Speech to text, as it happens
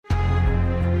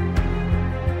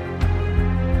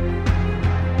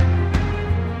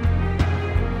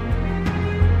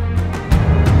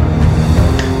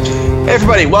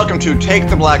everybody, welcome to Take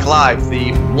the Black Live,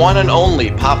 the one and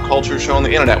only pop culture show on the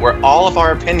internet where all of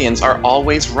our opinions are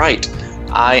always right.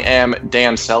 I am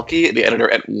Dan Selke, the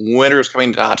editor at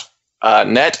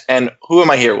winteriscoming.net, and who am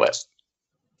I here with?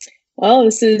 Well,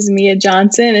 this is Mia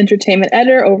Johnson, entertainment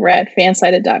editor over at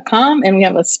fansided.com, and we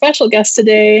have a special guest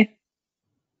today.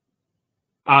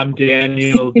 I'm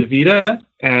Daniel DeVita,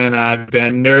 and I've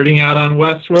been nerding out on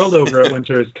Westworld over at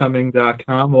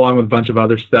winteriscoming.com, along with a bunch of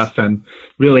other stuff, and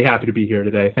really happy to be here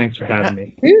today. Thanks for having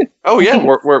me. Oh, yeah,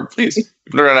 we're pleased. You've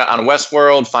been nerding out on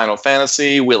Westworld, Final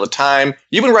Fantasy, Wheel of Time.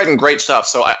 You've been writing great stuff,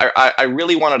 so I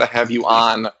really wanted to have you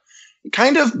on,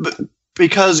 kind of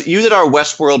because you did our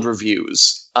Westworld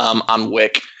reviews on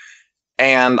Wick,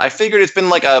 and I figured it's been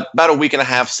like about a week and a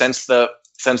half since the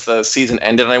season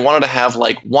ended, and I wanted to have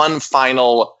like one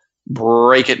final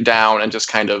break it down and just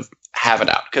kind of have it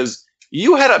out, because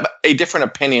you had a different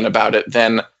opinion about it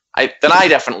than I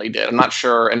definitely did. I'm not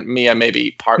sure, and Mia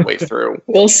maybe partway through.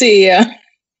 We'll see, yeah.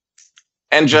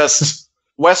 And just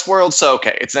Westworld, so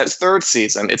okay, it's in its third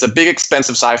season. It's a big,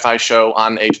 expensive sci-fi show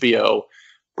on HBO.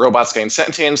 Robots gain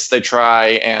sentience. They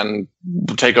try and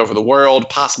take over the world,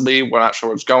 possibly. We're not sure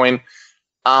where it's going.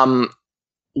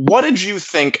 What did you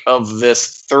think of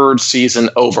this third season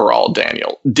overall,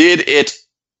 Daniel? Did it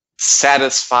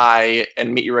satisfy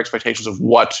and meet your expectations of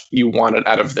what you wanted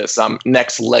out of this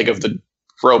next leg of the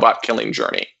robot killing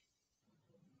journey?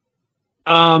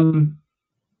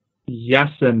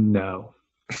 Yes and no.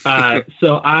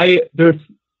 There's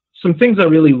some things I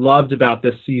really loved about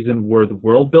this season were the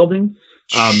world building.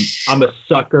 I'm a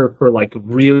sucker for like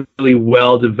really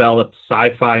well developed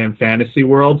sci-fi and fantasy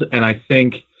worlds, and I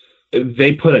think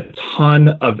they put a ton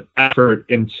of effort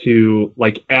into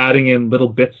like adding in little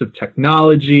bits of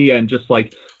technology and just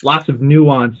like lots of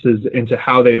nuances into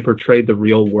how they portrayed the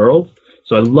real world.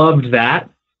 So I loved that.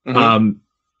 Mm-hmm.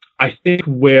 I think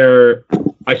where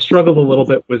I struggled a little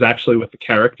bit was actually with the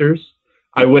characters.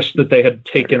 I wish that they had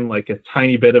taken like a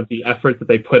tiny bit of the effort that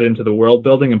they put into the world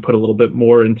building and put a little bit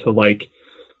more into like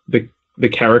the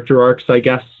character arcs, I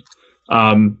guess.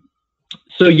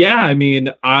 So yeah, I mean,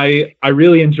 I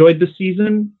really enjoyed the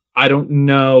season. I don't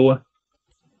know.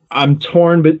 I'm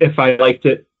torn, but if I liked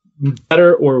it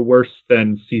better or worse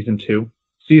than season 2.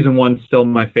 Season 1 still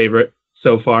my favorite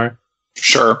so far.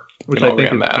 Sure. Which I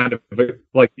think is kind of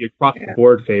like the across the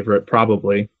board favorite,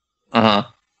 probably. Uh-huh.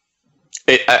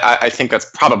 I think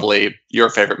that's probably your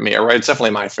favorite, Mia, right? It's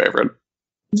definitely my favorite.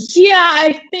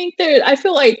 Yeah, I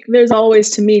feel like there's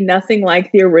always, to me, nothing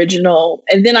like the original.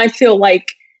 And then I feel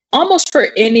like almost for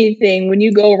anything, when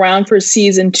you go around for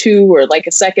season 2 or like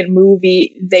a second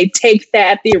movie, they take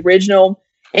the original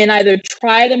and either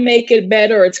try to make it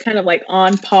better or it's kind of like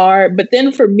on par. But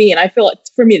then for me, and I feel like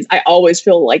I always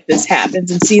feel like this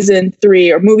happens in season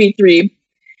 3 or movie 3,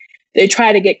 they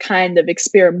try to get kind of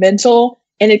experimental.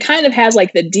 And it kind of has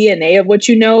like the DNA of what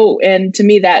you know. And to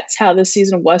me, that's how this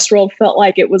season of Westworld felt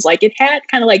like. It was like it had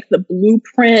kind of like the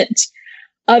blueprint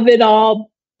of it all.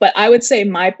 But I would say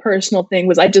my personal thing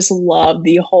was I just love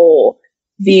the whole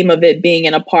theme of it being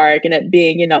in a park and it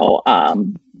being,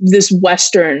 this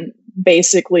Western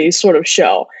basically sort of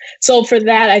show. So for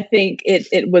that, I think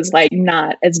it was like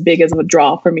not as big as a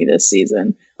draw for me this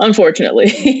season,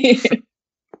 unfortunately.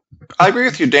 I agree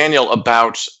with you, Daniel,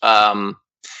 about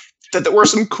that there were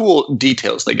some cool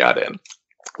details they got in.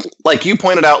 Like you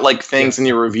pointed out, like things in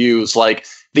your reviews, like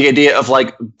the idea of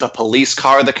like the police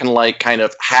car that can like kind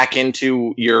of hack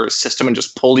into your system and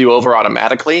just pull you over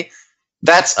automatically.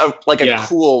 That's a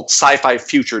cool sci-fi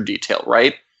future detail,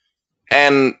 right?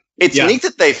 And it's neat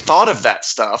that they thought of that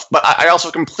stuff, but I also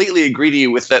completely agree to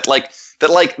you with that.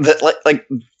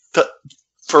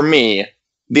 For me,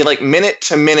 the like minute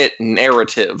to minute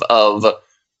narrative of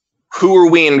who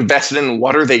are we invested in?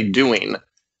 What are they doing?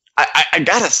 I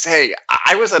gotta say,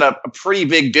 I was at a pretty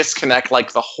big disconnect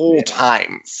like the whole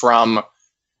time from,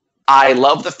 I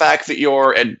love the fact that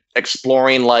you're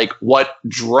exploring like what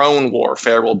drone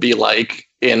warfare will be like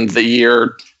in the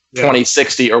year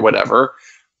 2060 or whatever,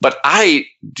 but I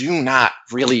do not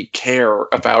really care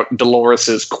about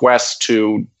Dolores's quest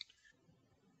to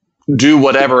do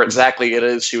whatever exactly it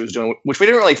is she was doing, which we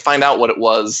didn't really find out what it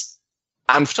was.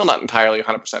 I'm still not entirely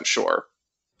 100% sure,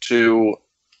 to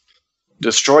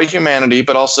destroy humanity,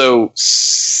 but also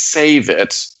save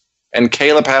it. And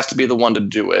Caleb has to be the one to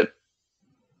do it.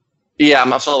 Yeah,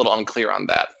 I'm still a little unclear on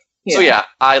that. Yeah. So yeah,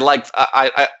 I like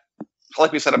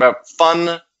we said about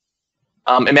fun,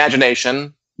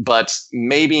 imagination, but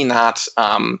maybe not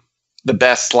the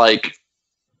best, like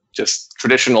just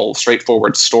traditional,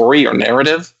 straightforward story or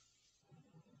narrative.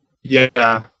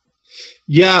 Yeah.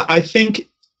 Yeah, I think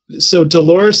so.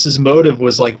 Dolores's motive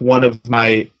was like one of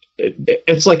my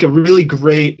it's like a really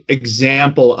great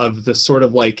example of the sort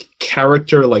of like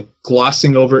character, like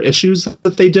glossing over issues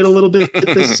that they did a little bit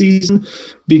this season,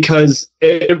 because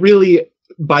it really,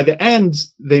 by the end,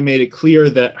 they made it clear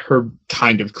that her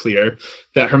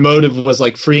motive was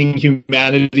like freeing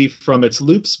humanity from its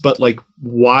loops. But like,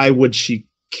 why would she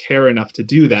care enough to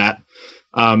do that?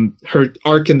 Her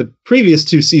arc in the previous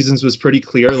 2 seasons was pretty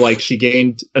clear. Like, she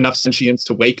gained enough sentience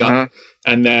to wake up,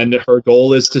 and then her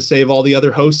goal is to save all the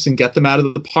other hosts and get them out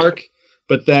of the park.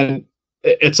 But then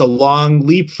it's a long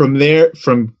leap from there,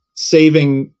 from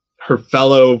saving her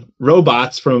fellow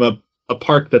robots from a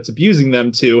park that's abusing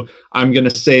them, to I'm going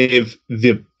to save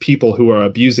the people who are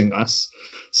abusing us.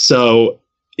 So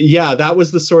yeah, that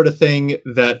was the sort of thing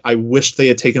that I wish they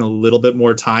had taken a little bit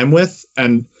more time with.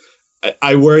 And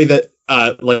I worry that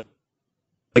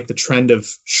like the trend of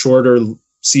shorter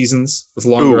seasons with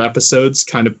longer episodes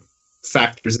kind of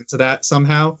factors into that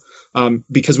somehow,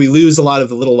 because we lose a lot of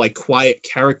the little like quiet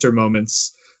character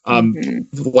moments,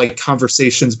 like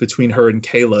conversations between her and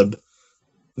Caleb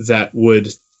that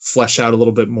would flesh out a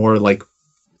little bit more, like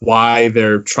why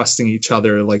they're trusting each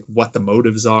other, like what the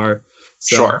motives are.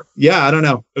 So, yeah, I don't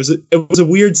know. It was a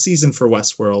weird season for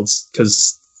Westworld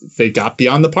because they got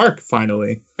beyond the park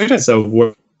finally. So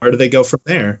where do they go from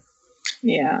there?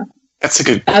 Yeah, that's a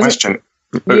good question.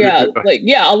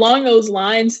 Along those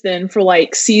lines, then, for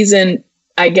like season,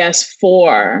 I guess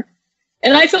 4,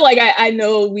 and I feel like I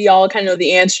know we all kind of know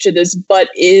the answer to this, but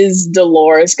is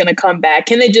Dolores going to come back?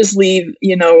 Can they just leave,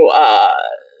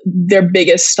 their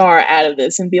biggest star out of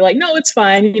this and be like, no, it's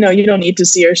fine. You don't need to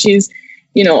see her. She's,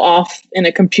 off in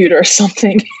a computer or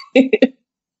something. I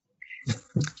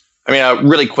mean,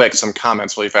 really quick, some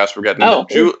comments really fast. We're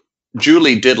getting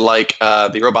Julie did like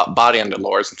the robot body on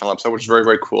Dolores in the final episode, which is very,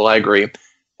 very cool. I agree.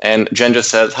 And Jen just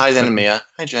says, hi, Zen and Mia.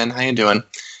 Hi, Jen. How you doing?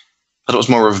 But it was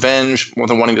more revenge, more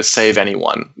than wanting to save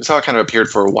anyone. This is how it kind of appeared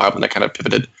for a while, when they kind of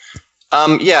pivoted.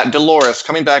 Dolores,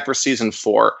 coming back for season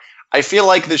 4. I feel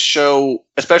like this show,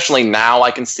 especially now,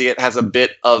 I can see it has a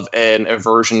bit of an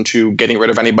aversion to getting rid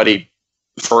of anybody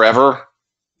forever.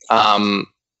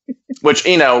 Which,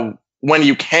 when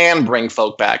you can bring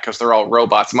folk back because they're all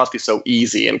robots, it must be so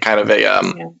easy and kind of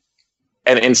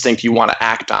an instinct you want to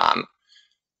act on.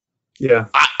 Yeah,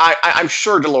 I'm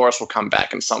sure Dolores will come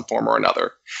back in some form or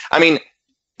another. I mean,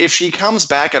 if she comes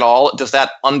back at all, does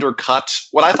that undercut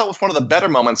what I thought was one of the better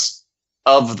moments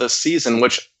of the season?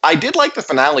 Which I did like the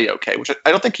finale, which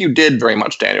I don't think you did very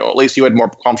much, Daniel. At least you had more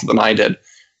qualms than I did,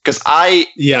 because I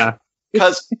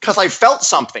felt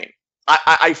something.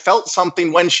 I felt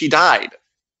something when she died.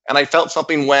 And I felt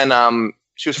something when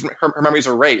she was her memories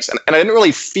were erased. And I didn't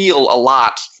really feel a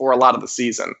lot for a lot of the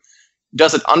season.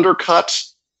 Does it undercut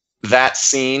that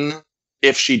scene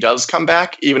if she does come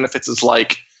back, even if it's as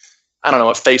like, I don't know,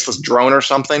 a faceless drone or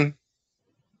something?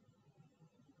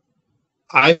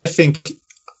 I think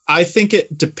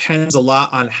it depends a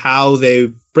lot on how they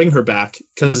bring her back,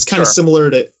 because it's kind of similar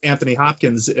to Anthony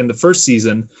Hopkins in the first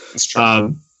season,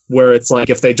 where it's like,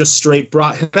 if they just straight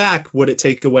brought him back, would it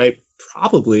take away?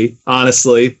 Probably,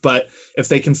 honestly. But if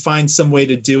they can find some way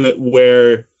to do it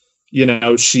where,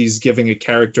 she's giving a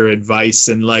character advice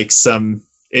in like some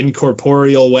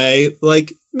incorporeal way,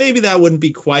 like maybe that wouldn't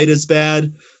be quite as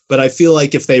bad. But I feel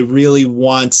like if they really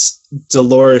want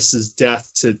Dolores's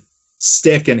death to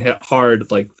stick and hit hard,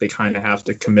 like they kind of have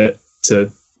to commit to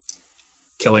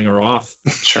killing her off.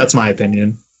 That's my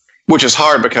opinion. Which is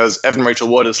hard because Evan Rachel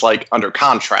Wood is like under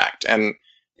contract, and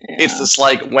it's just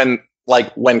like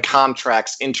when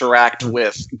contracts interact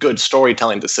with good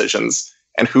storytelling decisions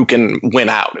and who can win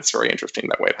out. It's very interesting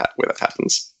that way that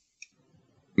happens.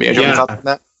 Mia, do you have any thoughts on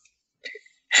that?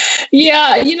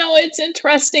 Yeah, it's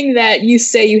interesting that you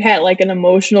say you had like an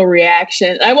emotional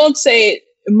reaction. I won't say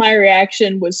my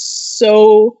reaction was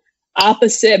so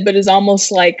opposite, but it's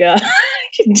almost like a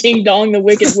ding dong, the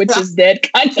wicked witch is dead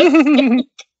kind of thing.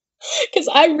 Because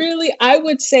I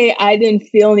would say I didn't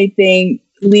feel anything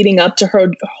leading up to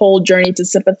her whole journey to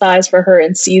sympathize for her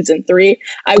in season 3.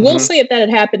 I will say if that had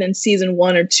happened in season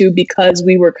 1 or 2, because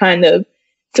we were kind of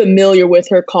familiar with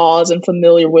her cause and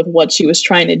familiar with what she was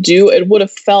trying to do, it would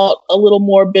have felt a little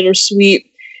more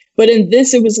bittersweet. But in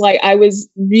this, it was like I was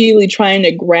really trying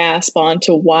to grasp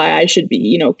onto why I should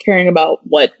be, caring about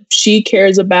what she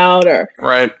cares about. Or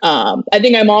I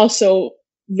think I'm also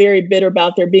very bitter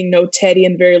about there being no Teddy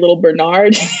and very little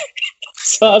Bernard.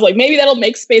 So I was like, maybe that'll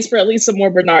make space for at least some more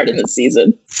Bernard in this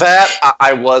season. That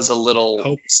I was a little...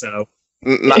 hope so. I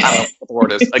don't know what the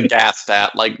word is, aghast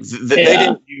at. Like, they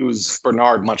didn't use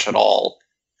Bernard much at all.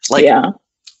 Like,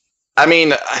 I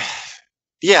mean,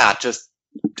 just...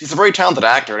 He's a very talented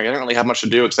actor, and he didn't really have much to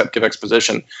do except give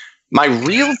exposition. My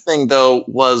real thing, though,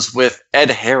 was with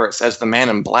Ed Harris as the Man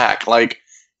in Black. Like,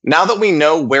 now that we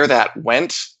know where that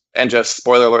went, and just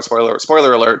spoiler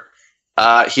alert,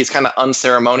 he's kind of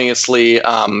unceremoniously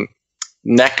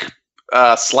neck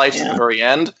sliced at the very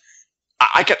end.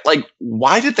 I get, like,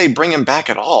 why did they bring him back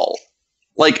at all?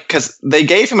 Like, because they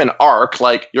gave him an arc,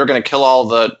 like, you're going to kill all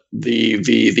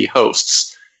the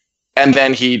hosts, and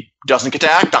then he doesn't get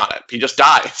to act on it. He just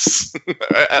dies.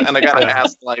 And I gotta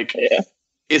ask, like,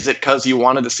 is it because you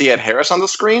wanted to see Ed Harris on the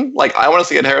screen? Like, I want to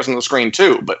see Ed Harris on the screen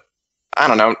too, but I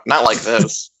don't know, not like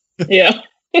this. Yeah.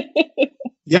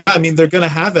 Yeah, I mean, they're going to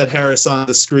have Ed Harris on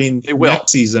the screen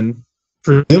next season,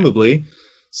 presumably.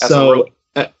 So,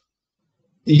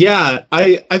 yeah,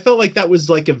 I felt like that was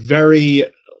like a very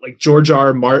like George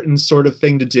R. Martin sort of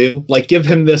thing to do. Like, give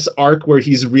him this arc where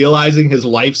he's realizing his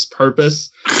life's purpose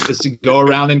is to go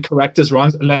around and correct his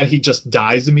wrongs, and then he just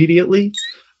dies immediately.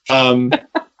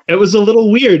 It was a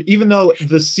little weird, even though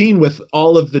the scene with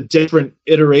all of the different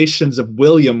iterations of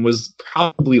William was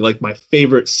probably like my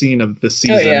favorite scene of the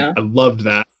season. Oh, yeah. I loved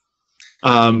that.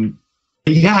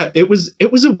 Yeah, it was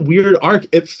a weird arc.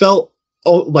 It felt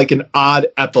like an odd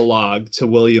epilogue to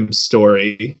William's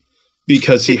story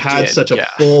because he had such a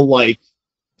full like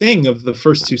thing of the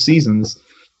first two seasons.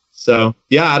 So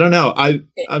yeah, I don't know.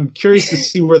 I'm curious to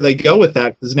see where they go with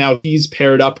that, because now he's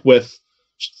paired up with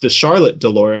the Charlotte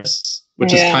Dolores,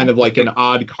 which is kind of like an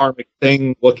odd karmic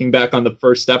thing looking back on the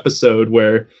first episode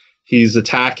where he's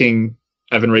attacking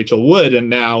Evan Rachel Wood and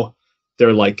now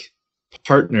they're like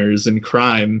partners in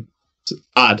crime. It's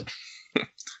odd.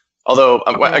 Although,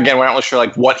 again, we're not really sure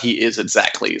like what he is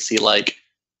exactly. Is he like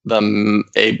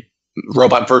a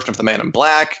robot version of the Man in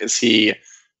Black? Is he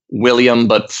William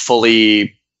but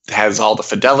fully has all the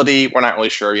fidelity? We're not really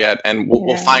sure yet, and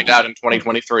we'll find out in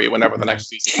 2023 whenever the next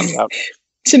season comes out.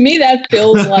 To me, that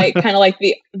feels like kind of like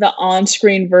the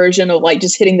on-screen version of like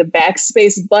just hitting the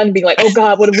backspace button, being like, "Oh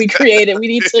God, what have we created? We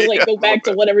need to like go back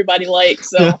to what everybody likes."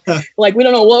 So, like, we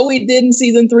don't know what we did in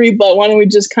season 3, but why don't we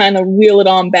just kind of wheel it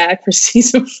on back for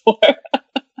season 4?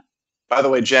 By the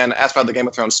way, Jen, asked about the Game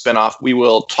of Thrones spinoff. We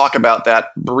will talk about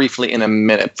that briefly in a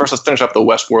minute. First, let's finish up the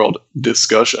Westworld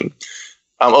discussion.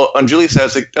 And Julie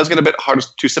says it does get a bit hard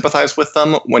to sympathize with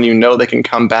them when you know they can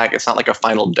come back. It's not like a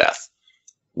final death.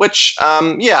 Which,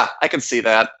 yeah, I can see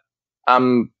that.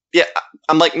 Yeah,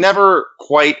 I'm like never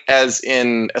quite as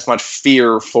much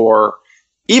fear for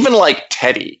even like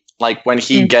Teddy. Like when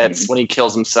he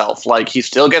kills himself, like he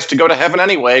still gets to go to heaven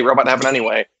anyway, robot heaven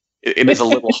anyway. It is a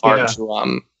little hard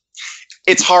to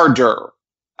it's harder.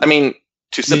 I mean,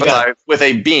 to sympathize with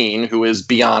a being who is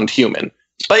beyond human.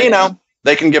 But you know,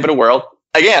 they can give it a whirl.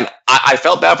 Again, I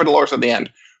felt bad for Dolores at the end.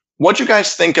 What'd you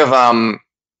guys think of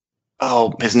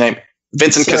his name?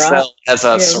 Vincent Cassel as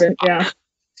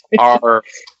our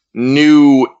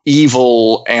new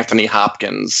evil Anthony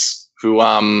Hopkins, who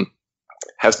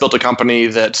has built a company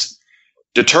that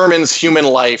determines human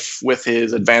life with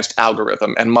his advanced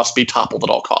algorithm and must be toppled at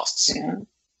all costs. Yeah.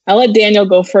 I'll let Daniel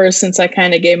go first since I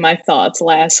kind of gave my thoughts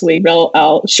last week, but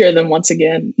I'll share them once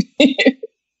again.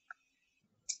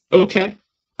 Okay.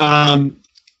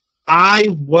 I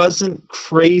wasn't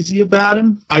crazy about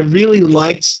him. I really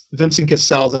liked Vincent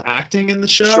Cassel's acting in the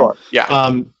show. Sure,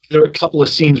 yeah. There were a couple of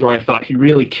scenes where I thought he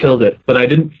really killed it, but I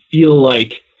didn't feel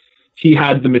like he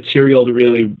had the material to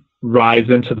really rise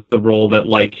into the role that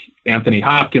like Anthony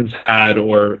Hopkins had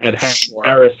or Ed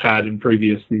Harris had in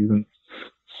previous seasons.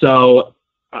 So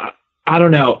I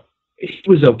don't know. He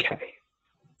was okay.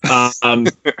 I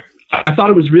thought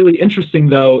it was really interesting,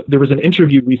 though. There was an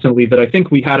interview recently that I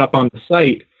think we had up on the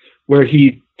site where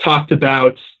he talked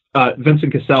about,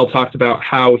 Vincent Cassel talked about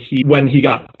how when he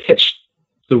got pitched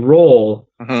the role,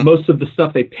 most of the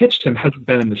stuff they pitched him hasn't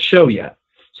been in the show yet.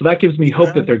 So that gives me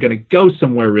hope that they're going to go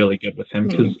somewhere really good with him,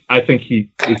 because I think he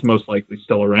is most likely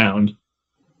still around.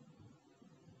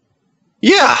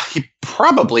 Yeah, he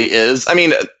probably is. I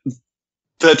mean,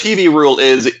 the TV rule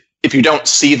is if you don't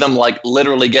see them like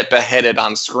literally get beheaded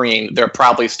on screen, they're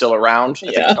probably still around.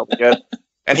 Yeah.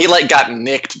 And he like got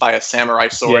nicked by a samurai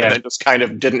sword and just kind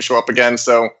of didn't show up again.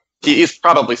 So he's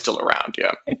probably still around.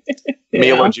 Yeah.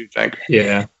 Mia, what did you think?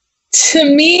 Yeah.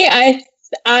 To me,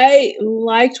 I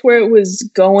liked where it was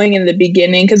going in the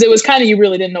beginning, because it was kind of, you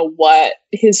really didn't know what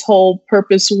his whole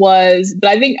purpose was. But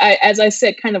I think, as I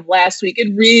said kind of last week,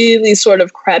 it really sort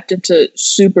of crept into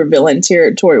supervillain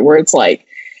territory where it's like,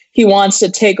 he wants to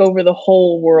take over the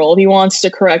whole world. He wants to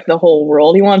correct the whole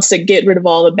world. He wants to get rid of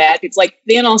all the bad. It's like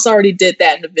Thanos already did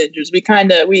that in Avengers.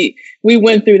 We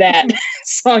went through that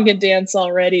song and dance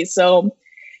already. So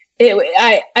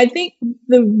I think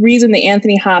the reason the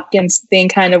Anthony Hopkins thing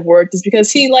kind of worked is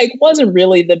because he like wasn't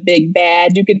really the big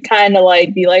bad. You could kind of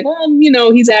like be like, well,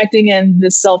 he's acting in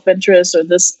this self-interest or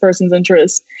this person's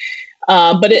interest.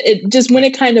 But it just when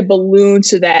it kind of ballooned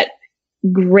to that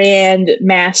grand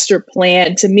master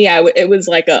plan, to me, it was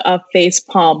like a face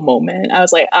palm moment. I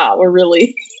was like, we're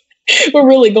really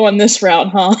going this route,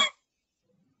 huh?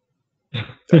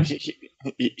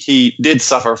 He did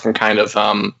suffer from kind of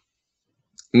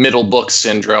middle book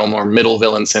syndrome or middle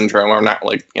villain syndrome, or not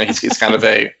like he's kind of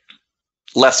a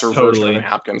lesser version of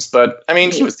Hopkins. But I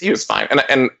mean, he was fine,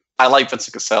 and I like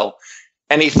Vincent Cassell.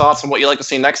 Any thoughts on what you like to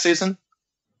see next season,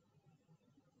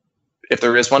 if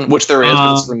there is one, which there is,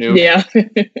 but it's renewed? Yeah,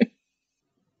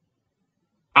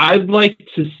 I'd like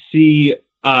to see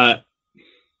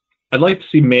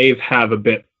Maeve have a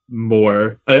bit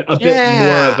more, bit more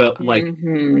of a like.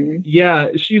 Yeah,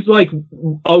 she's like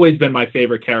always been my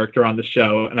favorite character on the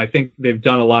show, and I think they've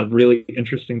done a lot of really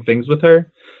interesting things with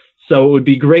her. So it would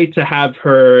be great to have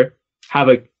her have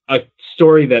a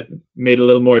story that made a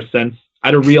little more sense. I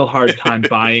had a real hard time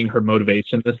buying her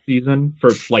motivation this season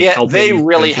for like. Yeah, they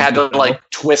really had to like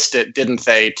twist it, didn't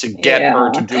they, to get her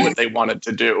to do what they wanted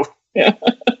to do.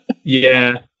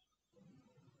 Yeah.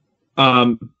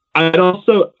 I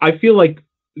feel like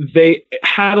they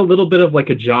had a little bit of like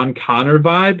a John Connor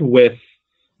vibe with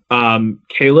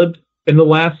Caleb in the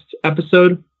last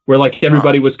episode, where like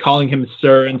everybody was calling him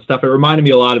sir and stuff. It reminded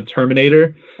me a lot of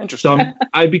Terminator. Interesting. So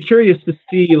I'd be curious to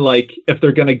see like if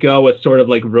they're going to go a sort of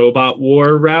like robot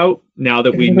war route now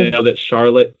that we know that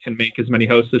Charlotte can make as many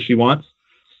hosts as she wants.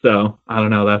 So I don't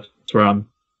know. That's where I'm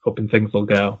hoping things will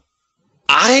go.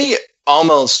 I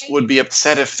almost would be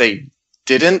upset if they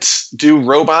didn't do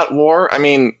robot war. I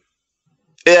mean,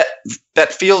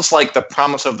 that feels like the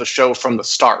promise of the show from the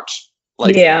start.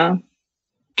 Like,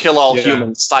 kill all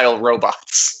humans style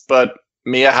robots. But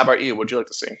Mia, how about you? What'd you like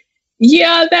to see?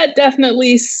 Yeah, that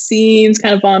definitely seems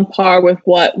kind of on par with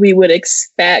what we would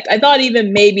expect. I thought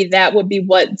even maybe that would be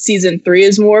what season 3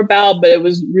 is more about, but it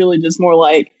was really just more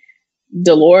like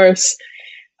Dolores.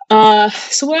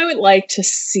 So what I would like to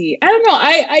see, I don't know.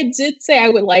 I did say I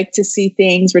would like to see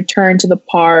things return to the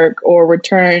park or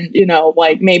return,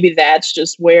 like maybe that's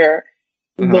just where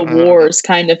the wars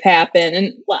kind of happen.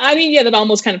 And I mean, that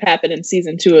almost kind of happened in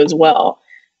season 2 as well.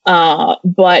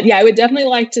 But yeah, I would definitely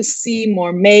like to see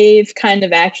more Maeve kind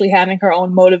of actually having her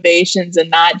own motivations and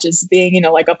not just being,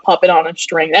 like a puppet on a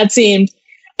string. That seemed,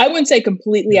 I wouldn't say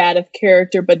completely out of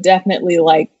character, but definitely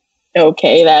like,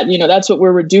 okay, that, that's what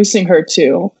we're reducing her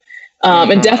to.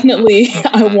 And definitely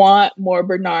I want more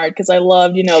Bernard because I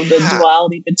love, the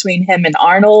duality between him and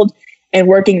Arnold and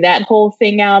working that whole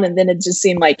thing out. And then it just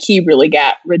seemed like he really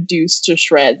got reduced to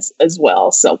shreds as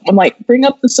well. So I'm like, bring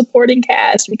up the supporting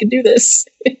cast. We can do this.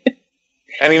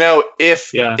 And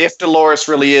if Dolores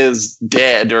really is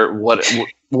dead or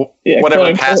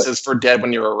whatever passes for dead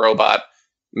when you're a robot,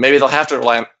 maybe they'll have to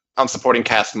rely on supporting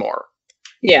cast more.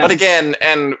 Yeah. But again,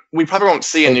 and we probably won't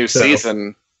see a new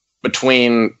season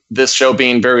between this show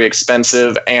being very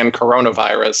expensive and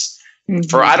coronavirus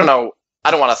for, I don't know,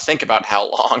 I don't want to think about how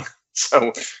long.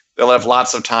 So they'll have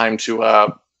lots of time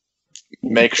to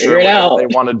make sure what they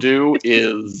want to do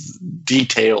is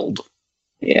detailed.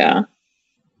 Yeah.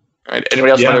 All right.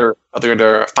 Anybody else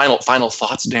other final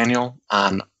thoughts, Daniel,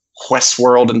 on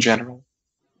Westworld in general?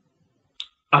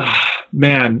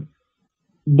 Man,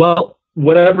 well,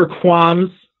 whatever qualms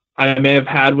I may have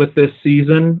had with this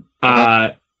season,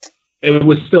 it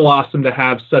was still awesome to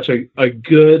have such a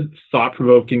good,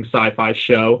 thought-provoking sci-fi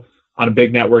show on a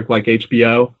big network like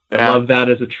HBO. I love that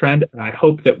as a trend, and I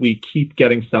hope that we keep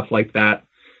getting stuff like that.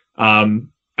 And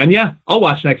yeah, I'll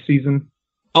watch next season.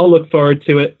 I'll look forward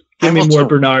to it. Give me more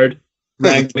Bernard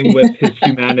wrangling with his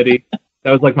humanity.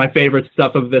 That was like my favorite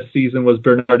stuff of this season was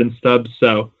Bernard and Stubbs,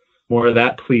 so more of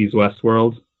that, please,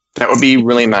 Westworld. That would be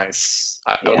really nice.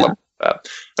 I would love that.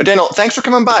 But Daniel, thanks for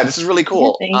coming by. This is really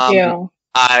cool. Thank you.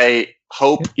 I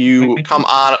hope you come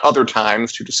on other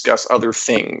times to discuss other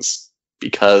things,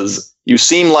 because you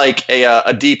seem like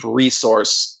a deep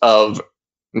resource of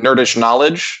nerdish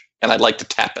knowledge, and I'd like to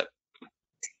tap it.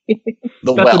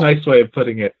 That's a nice way of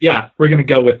putting it. Yeah, we're going to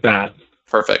go with that.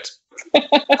 Perfect.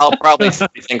 I'll probably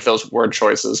rethink those word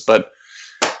choices, but,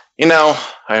 I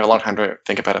have a long time to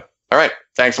think about it. All right.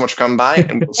 Thanks so much for coming by,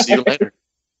 and we'll see you later.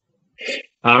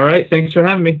 All right. Thanks for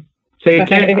having me. Take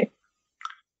care.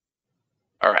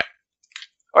 All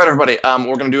right, everybody.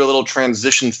 We're going to do a little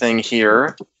transition thing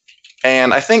here.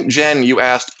 And I think, Jen, you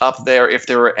asked up there if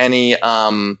there were any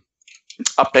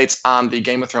updates on the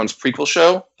Game of Thrones prequel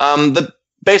show. The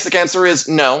basic answer is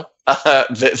no,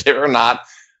 there are not.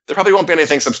 there probably won't be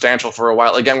anything substantial for a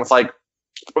while. Again, with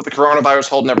the coronavirus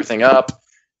holding everything up,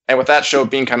 and with that show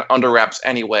being kind of under wraps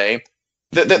anyway.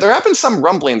 There have been some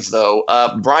rumblings, though.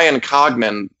 Brian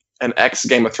Cogman, an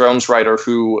ex-Game of Thrones writer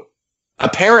who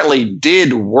apparently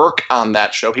did work on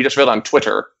that show. He just read on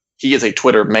Twitter. He is a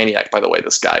Twitter maniac, by the way,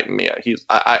 this guy, Mia.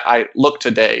 I looked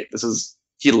today.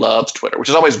 He loves Twitter, which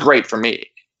is always great for me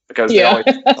because they always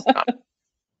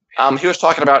he was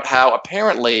talking about how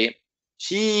apparently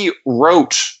he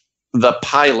wrote the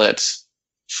pilot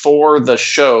for the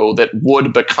show that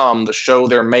would become the show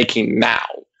they're making now.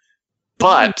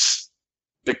 But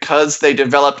because they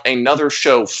developed another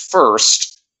show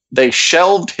first, they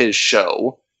shelved his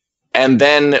show. And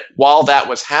then while that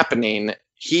was happening,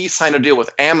 he signed a deal with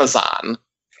Amazon.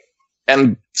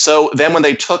 And so then when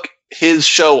they took his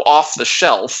show off the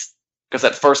shelf, because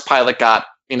that first pilot got,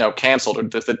 canceled, or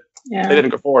they didn't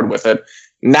go forward with it,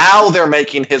 now they're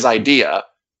making his idea,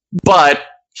 but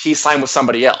he signed with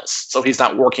somebody else, so he's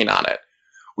not working on it,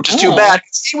 which is too bad.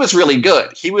 He was really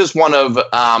good. He was one of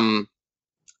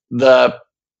the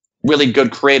really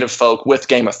good creative folk with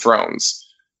Game of Thrones.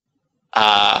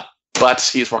 But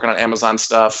he's working on Amazon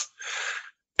stuff.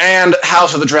 And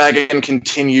House of the Dragon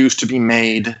continues to be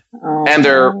made. And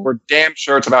we're damn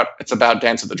sure it's about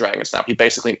Dance of the Dragons now.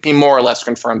 He more or less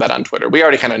confirmed that on Twitter. We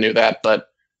already kind of knew that, but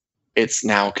it's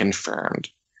now confirmed.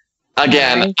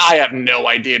 Again, I have no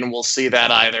idea, and we'll see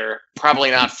that either. Probably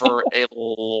not for a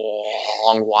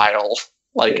long while.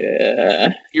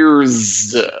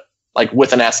 Years,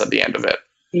 with an S at the end of it.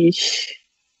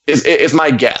 Is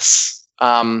my guess.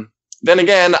 Then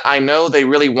again, I know they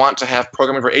really want to have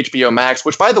programming for HBO Max,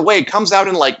 which, by the way, comes out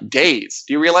in days.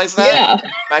 Do you realize that?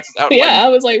 Yeah. Max is out we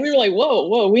were like,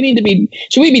 whoa,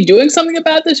 should we be doing something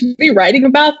about this? Should we be writing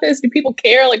about this? Do people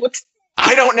care? What's...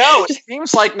 I don't know. It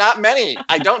seems like not many.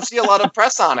 I don't see a lot of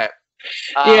press on it.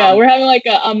 We're having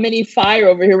a mini fire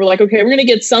over here. We're like, okay, we're going to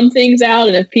get some things out,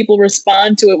 and if people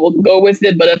respond to it, we'll go with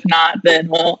it. But if not,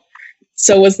 then,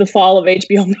 so was the fall of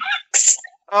HBO Max.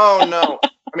 Oh, no.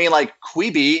 I mean,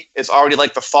 Quibi is already,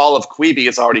 the fall of Quibi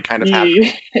is already kind of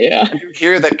happening. Yeah. And you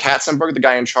hear that Katzenberg, the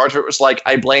guy in charge of it, was like,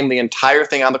 I blame the entire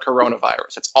thing on the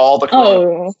coronavirus. It's all the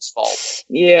coronavirus' fault.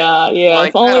 Yeah.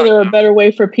 If only there were a better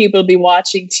way for people to be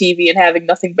watching TV and having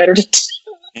nothing better to do.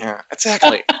 Yeah,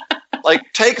 exactly.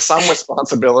 Take some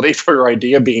responsibility for your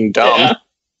idea being dumb.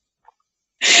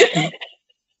 Yeah.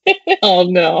 Oh,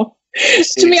 no.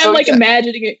 To me, I'm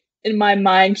imagining it. In my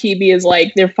mind, Kibi is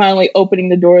they're finally opening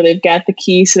the door. They've got the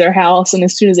keys to their house, and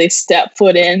as soon as they step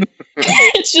foot in,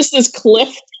 it's just this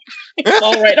cliff. It's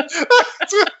all right up.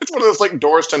 It's one of those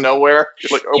doors to nowhere.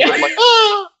 You open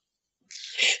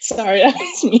Sorry,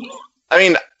 that's me. I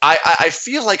mean, I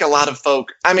feel like a lot of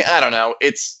folk. I mean, I don't know.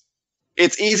 It's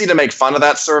easy to make fun of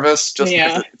that service just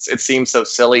because it seems so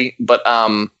silly. But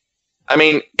I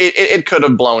mean, it could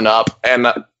have blown up, and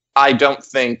I don't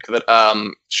think that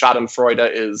Schadenfreude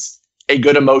is a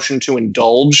good emotion to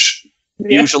indulge,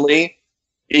 usually,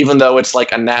 even though it's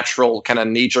a natural kind of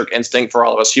knee-jerk instinct for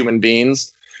all of us human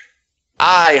beings.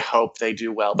 I hope they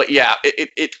do well. But yeah,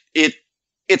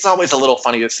 it's always a little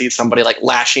funny to see somebody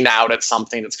lashing out at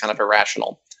something that's kind of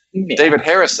irrational. Yeah. David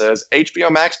Harris says,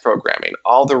 HBO Max programming,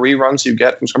 all the reruns you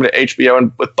get from coming to HBO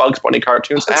and with Bugs Bunny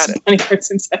cartoons added.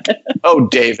 Oh,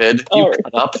 David, you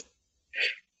cut up.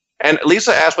 And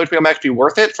Lisa asked, will HBO Max be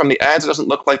worth it? From the ads, it doesn't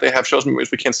look like they have shows and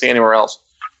movies we can't see anywhere else.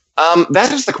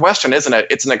 That is the question, isn't it?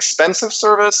 It's an expensive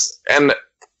service, and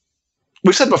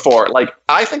we've said before,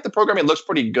 I think the programming looks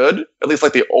pretty good, at least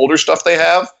the older stuff they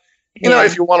have. You know,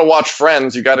 if you want to watch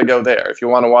Friends, you got to go there. If you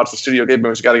want to watch the Studio Ghibli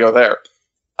movies, you got to go there.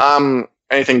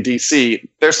 Anything DC,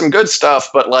 there's some good stuff,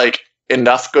 but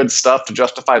enough good stuff to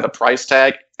justify the price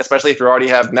tag, especially if you already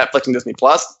have Netflix and Disney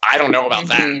Plus. I don't know about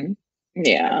that.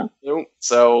 Yeah.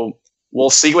 So we'll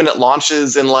see when it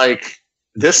launches in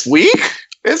this week.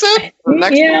 Is it? Or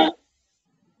next week?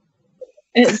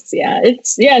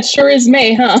 It sure is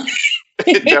May, huh?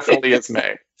 It definitely is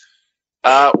May.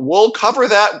 We'll cover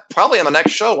that probably on the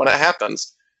next show when it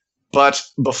happens. But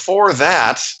before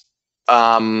that,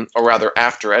 or rather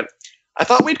after it, I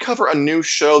thought we'd cover a new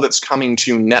show that's coming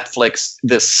to Netflix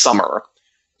this summer.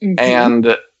 Mm-hmm.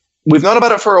 And we've known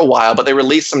about it for a while, but they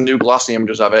released some new glossy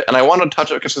images of it, and I wanted to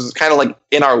touch it because it's kind of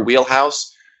in our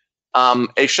wheelhouse.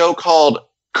 A show called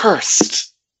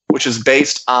Cursed, which is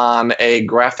based on a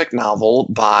graphic novel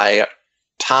by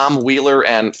Tom Wheeler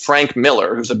and Frank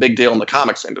Miller, who's a big deal in the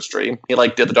comics industry. He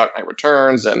did The Dark Knight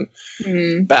Returns and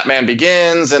Batman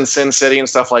Begins and Sin City and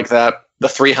stuff like that. The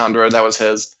 300, that was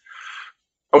his.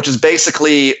 Which is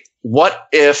basically, what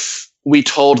if we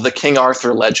told the King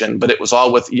Arthur legend, but it was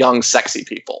all with young, sexy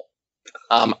people?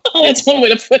 That's one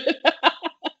way to put it.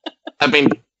 I mean,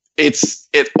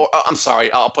 I'm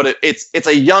sorry, I'll put it. It's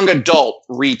a young adult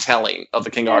retelling of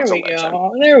the King Arthur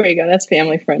legend. There we go. That's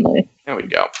family friendly. There we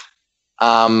go.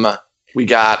 We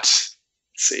got, let's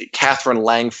see, Catherine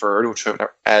Langford, which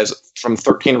as from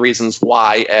 13 Reasons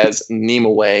Why as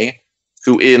Nimue,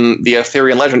 who in the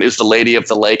Arthurian legend is the Lady of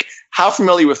the Lake. How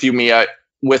familiar with you, Mia,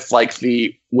 with like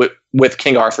with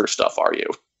King Arthur stuff are you?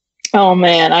 Oh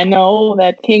man, I know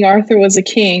that King Arthur was a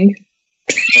king.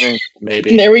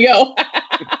 Maybe. There we go.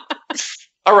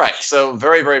 All right, so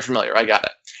very, very familiar. I got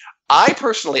it. I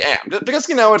personally am, because,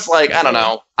 it's like, I don't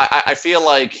know. I feel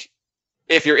like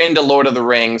if you're into Lord of the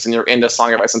Rings and you're into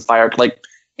Song of Ice and Fire, like,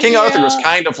 King Arthur was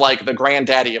kind of like the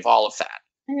granddaddy of all of that.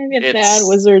 I get that,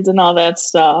 wizards and all that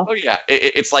stuff. Oh, yeah.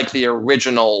 It's like the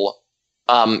original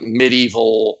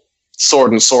medieval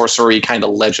sword and sorcery kind of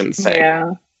legend thing.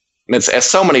 Yeah. And it has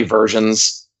so many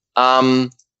versions. And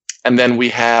then we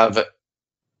have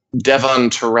Devon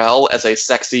Terrell as a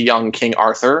sexy young King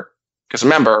Arthur. Because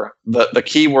remember, the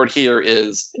key word here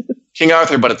is King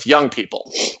Arthur, but it's young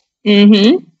people.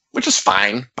 Mm-hmm. Which is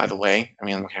fine, by the way. I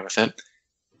mean, I'm okay with it.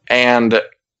 And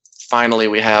finally,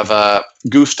 we have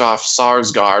Gustav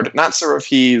Sarsgaard. Not sure if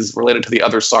he's related to the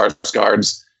other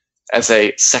Sarsgaards, as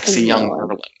a sexy young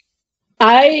Merlin.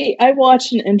 I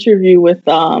watched an interview with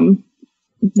Alex.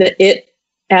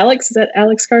 Is that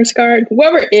Alex Skarsgård?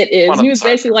 Whoever it is, he was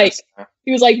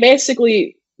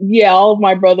basically all of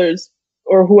my brothers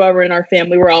or whoever in our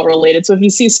family were all related. So if you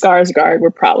see Skarsgård, we're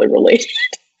probably related.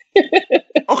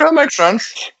 Okay, that makes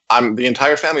sense. The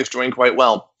entire family is doing quite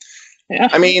well. Yeah.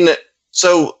 I mean,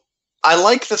 so I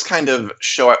like this kind of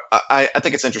show. I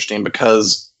think it's interesting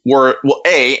because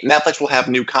Netflix will have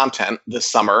new content this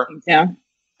summer. Yeah.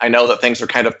 I know that things are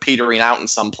kind of petering out in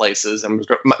some places, and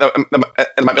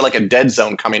it might be like a dead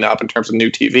zone coming up in terms of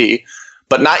new TV,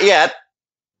 but not yet.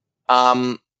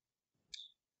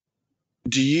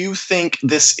 Do you think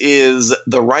this is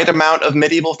the right amount of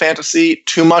medieval fantasy?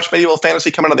 Too much medieval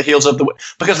fantasy coming on the heels of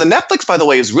because the Netflix, by the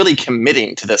way, is really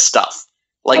committing to this stuff.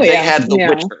 Like they had The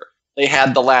Witcher, they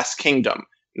had The Last Kingdom.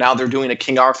 Now they're doing a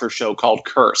King Arthur show called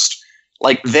Cursed.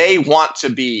 Like they want to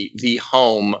be the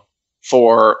home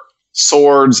for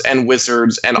swords and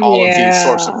wizards and all of these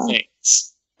sorts of things.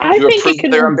 I think it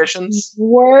could their ambitions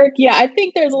work. Yeah, I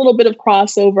think there's a little bit of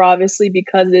crossover, obviously,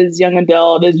 because it is young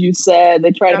adult, as you said.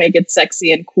 They try to make it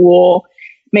sexy and cool,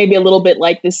 maybe a little bit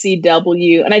like the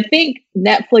CW. And I think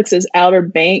Netflix's Outer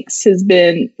Banks has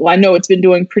been, I know it's been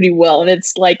doing pretty well, and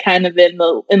it's like kind of in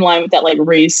line with that like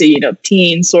racy,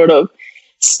 teen sort of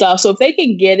stuff. So if they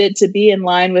can get it to be in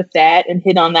line with that and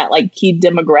hit on that like key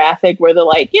demographic where they're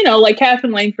like, like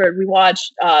Catherine Langford, we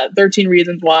watched 13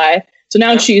 Reasons Why. So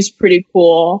now she's pretty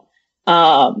cool.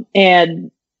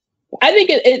 And I think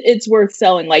it's worth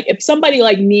selling. Like if somebody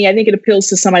like me, I think it appeals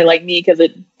to somebody like me because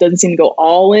it doesn't seem to go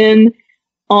all in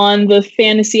on the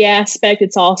fantasy aspect.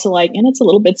 It's also like, and it's a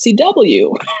little bit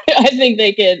CW. I think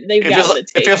they've got what it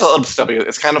takes. It feels a little CW.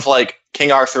 It's kind of like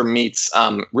King Arthur meets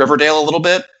Riverdale a little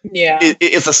bit. Yeah.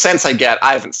 It's a sense I get.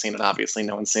 I haven't seen it, obviously.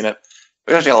 No one's seen it.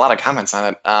 We actually got a lot of comments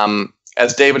on it.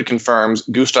 As David confirms,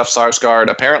 Gustav Sarsgaard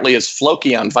apparently is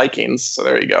Floki on Vikings. So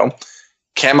there you go.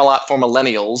 Camelot for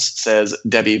Millennials, says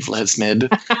Debbie Vlesmid.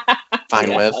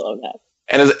 Fine with. I love that.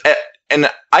 And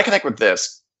I connect with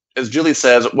this. As Julie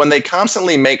says, when they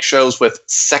constantly make shows with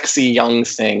sexy young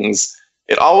things,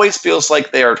 it always feels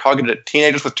like they are targeted at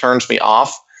teenagers, which turns me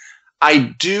off. I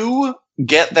do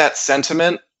get that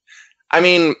sentiment. I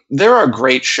mean, there are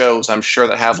great shows, I'm sure,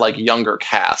 that have like younger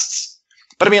casts.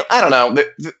 But I mean, I don't know.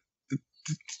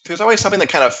 There's always something that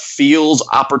kind of feels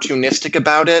opportunistic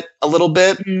about it a little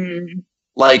bit. Mm.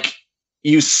 Like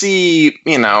you see,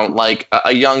 like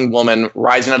a young woman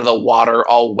rising out of the water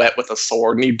all wet with a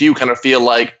sword, and you do kind of feel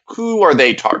like, who are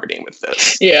they targeting with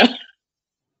this? Yeah.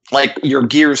 Like your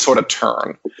gears sort of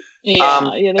turn. Yeah,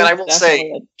 and I will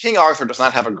say, King Arthur does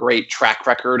not have a great track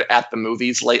record at the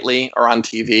movies lately or on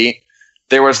TV.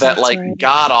 There was that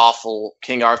god-awful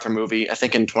King Arthur movie, I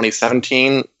think in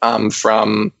 2017,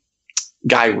 from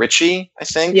Guy Ritchie, I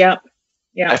think. Yeah.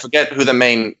 Yeah. I forget who the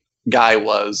main guy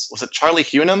was. Was it Charlie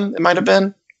Hunnam? It might have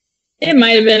been. It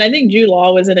might have been. I think Jude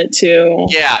Law was in it too.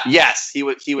 Yeah. Yes. He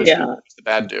was the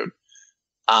bad dude.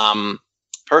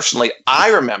 Personally, I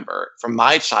remember from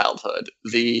my childhood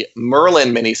the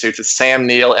Merlin miniseries with Sam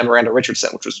Neill and Miranda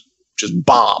Richardson, which was just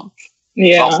bomb.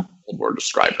 Yeah. Also a word to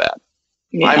describe that.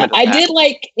 Yeah. I did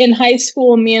like in high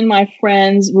school. Me and my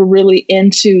friends were really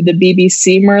into the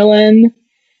BBC Merlin.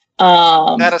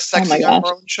 Is that a sexy young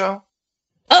Merlin show?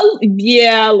 Oh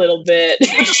yeah, a little bit.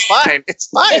 Which is fine. It's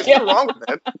fine. There's nothing wrong with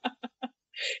it.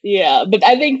 Yeah, but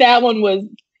I think that one was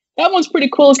That one's pretty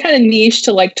cool. It's kind of niche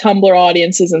to like Tumblr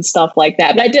audiences and stuff like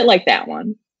that. But I did like that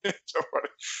one.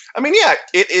 I mean, yeah,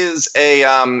 it is a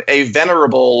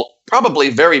venerable, probably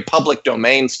very public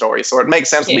domain story. So it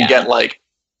makes sense when we get like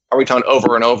Aruton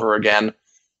over and over again.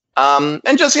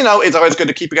 And just, it's always good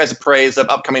to keep you guys appraised of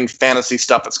upcoming fantasy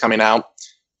stuff that's coming out.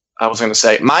 I was going to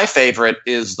say, my favorite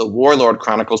is the Warlord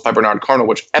Chronicles by Bernard Cornwell,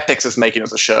 which Epix is making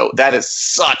as a show. That is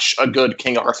such a good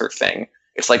King Arthur thing.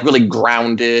 It's like really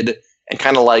grounded and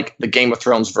kind of like the Game of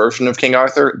Thrones version of King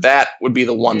Arthur. That would be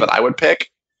the one that I would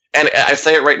pick. And I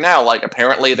say it right now, like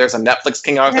apparently there's a Netflix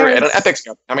King Arthur and an Epix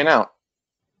coming out.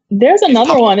 There's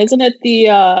another one, isn't it?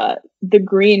 The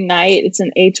Green Knight. It's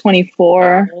an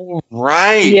A24. Oh,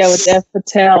 right. Yeah, with Dev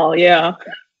Patel. Yeah.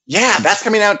 Yeah, that's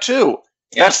coming out too.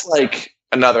 Yeah. That's like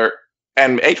another,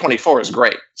 and A24 is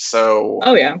great. So.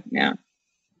 Oh yeah, yeah.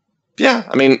 Yeah,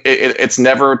 I mean, it's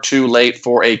never too late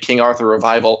for a King Arthur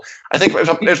revival. I think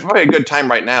it's probably a good time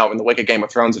right now in the wake of Game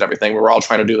of Thrones and everything. We're all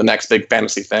trying to do the next big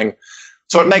fantasy thing.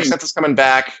 So it makes sense it's coming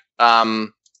back. I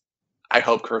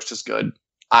hope Cursed is good.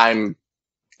 I'm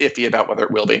iffy about whether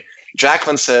it will be.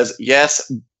 Jacqueline says,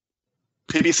 yes,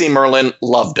 PBC Merlin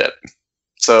loved it.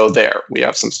 So there, we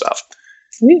have some stuff.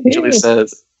 Julie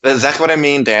says, that's exactly what I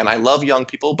mean, Dan. I love young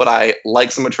people, but I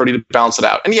like some maturity to balance it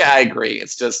out. And yeah, I agree.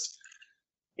 It's just,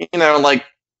 like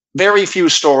very few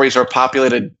stories are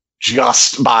populated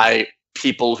just by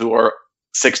people who are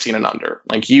 16 and under.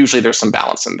 Like usually there's some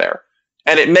balance in there.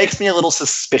 And it makes me a little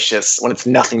suspicious when it's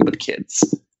nothing but kids.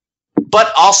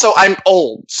 But also I'm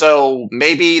old, so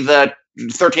maybe the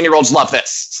 13-year-olds love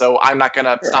this. So I'm not going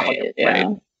to stop on it. Yeah.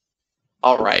 Right?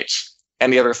 All right.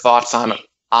 Any other thoughts on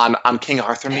King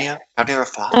Arthur, Mia? Have any other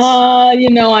thoughts? I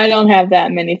don't have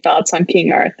that many thoughts on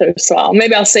King Arthur, so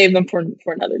maybe I'll save them for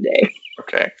another day.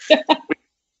 Okay.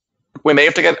 We may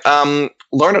have to get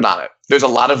learned on it. There's a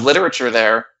lot of literature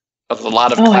there. There's a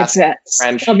lot of classic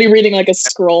French. I'll be reading like a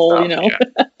scroll, Yeah.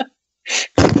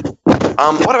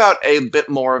 What about a bit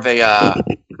more of a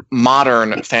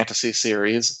modern fantasy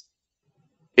series?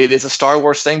 It is a Star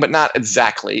Wars thing, but not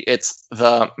exactly. It's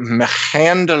the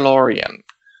Mandalorian,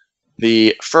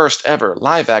 the first ever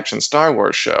live-action Star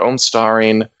Wars show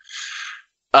starring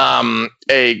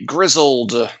a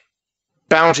grizzled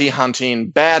bounty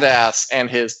hunting badass and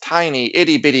his tiny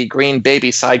itty-bitty green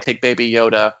baby sidekick Baby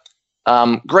Yoda.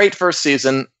 Great first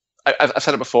season. I've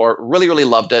said it before. Really, really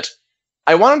loved it.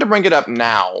 I wanted to bring it up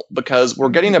now because we're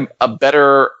getting a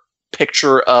better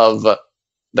picture of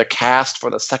the cast for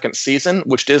the second season,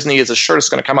 which Disney is assured is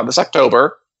going to come out this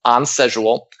October on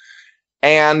schedule.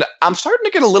 And I'm starting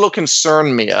to get a little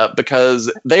concerned, Mia,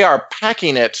 because they are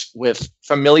packing it with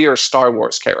familiar Star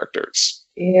Wars characters.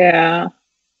 Yeah.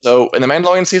 So in The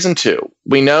Mandalorian Season 2,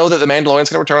 we know that The Mandalorian's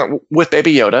going to return with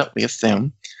Baby Yoda, we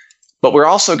assume. But we're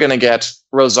also going to get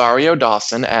Rosario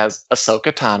Dawson as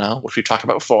Ahsoka Tano, which we talked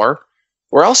about before.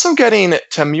 We're also getting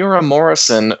Tamura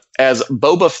Morrison as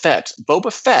Boba Fett.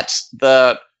 Boba Fett,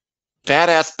 the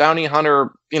badass bounty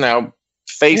hunter,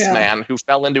 face man who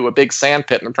fell into a big sand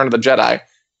pit in Return of the Jedi.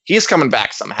 He's coming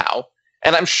back somehow.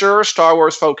 And I'm sure Star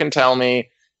Wars folk can tell me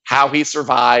how he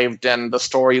survived and the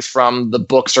stories from the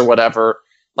books or whatever.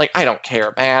 Like, I don't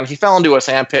care, man. He fell into a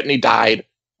sand pit and he died.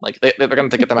 Like, they're going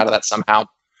to get them out of that somehow.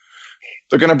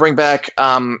 They're going to bring back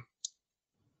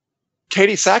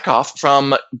Katie Sackhoff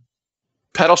from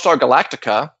Battlestar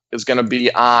Galactica is going to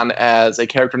be on as a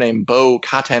character named Bo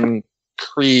Katan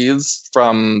Kryze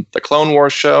from the Clone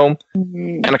Wars show.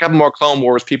 Mm-hmm. And a couple more Clone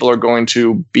Wars people are going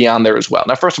to be on there as well.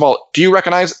 Now, first of all, do you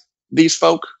recognize these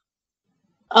folk?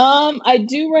 I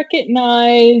do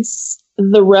recognize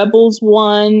the Rebels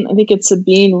one. I think it's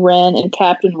Sabine Wren and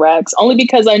Captain Rex, only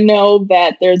because I know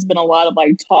that there's been a lot of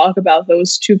talk about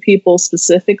those two people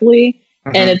specifically.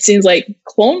 Mm-hmm. And it seems like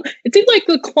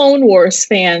the Clone Wars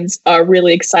fans are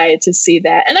really excited to see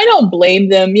that. And I don't blame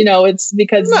them. It's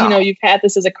because, you've had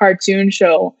this as a cartoon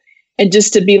show. And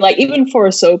just to be even for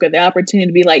Ahsoka, the opportunity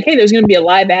to be hey, there's going to be a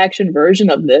live action version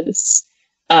of this,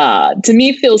 to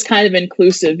me feels kind of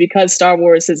inclusive because Star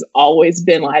Wars has always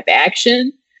been live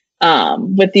action,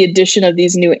 with the addition of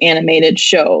these new animated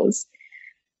shows.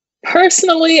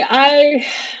 Personally,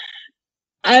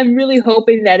 I'm really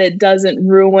hoping that it doesn't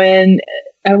ruin,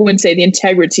 I wouldn't say the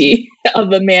integrity of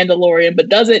The Mandalorian, but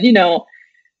doesn't,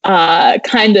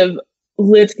 kind of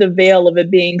lift the veil of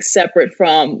it being separate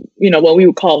from, what we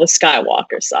would call the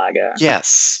Skywalker saga.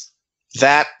 Yes.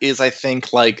 That is, I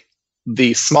think,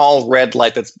 the small red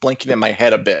light that's blinking in my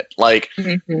head a bit.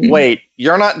 Wait,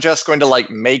 you're not just going to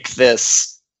make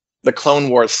this the Clone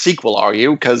Wars sequel, are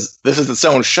you? Because this is its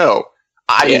own show.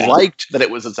 I liked that it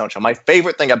was its own show. My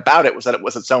favorite thing about it was that it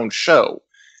was its own show.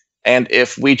 And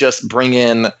if we just bring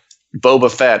in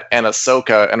Boba Fett and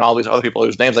Ahsoka and all these other people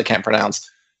whose names I can't pronounce,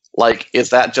 like, is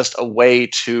that just a way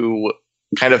to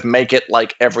kind of make it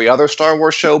like every other Star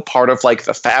Wars show, part of like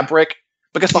the fabric?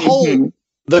 Because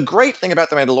the great thing about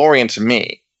The Mandalorian to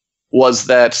me was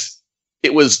that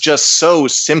it was just so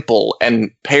simple and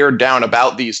pared down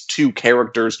about these two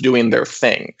characters doing their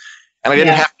thing. And I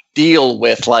didn't have to deal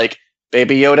with like,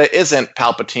 Baby Yoda isn't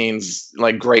Palpatine's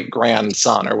like great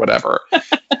grandson or whatever.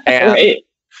 And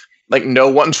like, no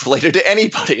one's related to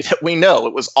anybody that we know.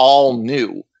 It was all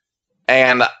new.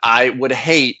 And I would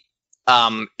hate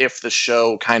if the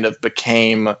show kind of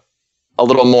became a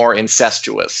little more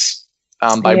incestuous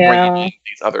by bringing in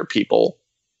these other people.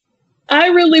 I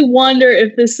really wonder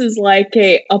if this is like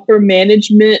a upper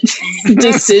management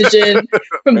decision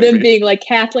from them being like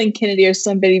Kathleen Kennedy or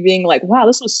somebody being like, wow,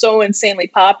 this was so insanely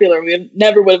popular. We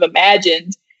never would have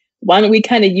imagined. Why don't we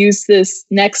kind of use this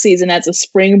next season as a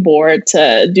springboard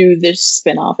to do this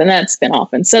spinoff and that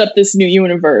spinoff and set up this new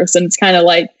universe? And it's kind of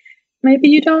like, maybe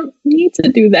you don't need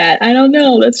to do that. I don't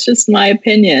know. That's just my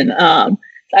opinion. I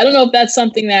don't know if that's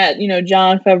something that,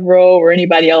 Jon Favreau or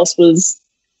anybody else was,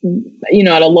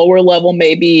 at a lower level,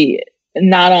 maybe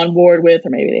not on board with, or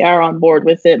maybe they are on board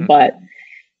with it. But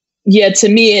yeah, to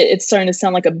me, it's starting to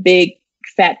sound like a big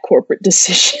fat corporate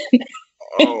decision.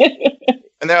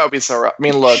 And that would be so rough. I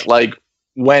mean, look, like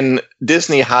when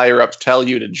Disney higher ups tell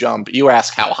you to jump, you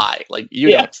ask how high. Like, you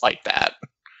don't fight that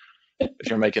if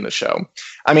you're making the show.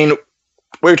 I mean,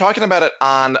 we were talking about it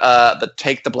on the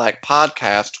Take the Black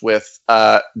podcast with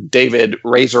David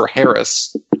Razor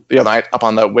Harris the other night, up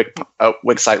on the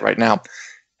Wix site right now.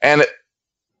 And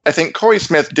I think Corey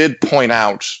Smith did point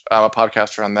out, a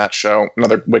podcaster on that show,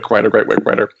 another Wix writer, great Wix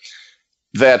writer,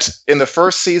 that in the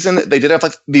first season, they did have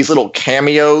like these little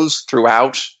cameos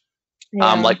throughout,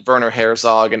 like Werner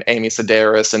Herzog and Amy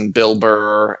Sedaris and Bill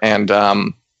Burr and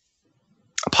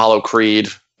Apollo Creed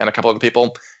and a couple other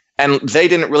people. And they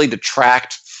didn't really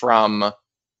detract from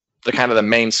the kind of the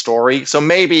main story. So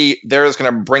maybe they're just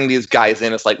going to bring these guys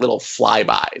in as like little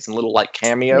flybys and little like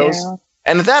cameos. Yeah.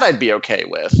 And that I'd be okay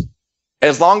with,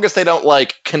 as long as they don't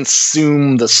like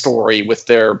consume the story with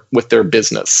their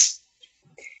business.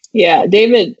 Yeah,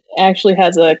 David actually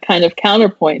has a kind of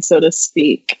counterpoint, so to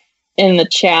speak, in the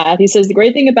chat. He says, the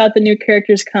great thing about the new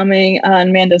characters coming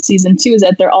on Mando Season 2 is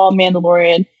that they're all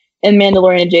Mandalorian and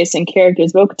Mandalorian-adjacent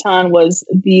characters. Bo-Katan was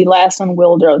the last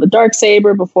unwielder of the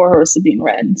Darksaber before her was Sabine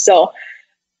Wren. So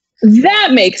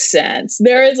that makes sense.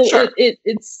 There is it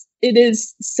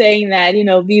is saying that,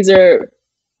 these are,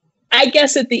 I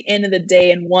guess at the end of the day,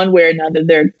 in one way or another,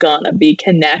 they're gonna be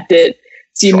connected.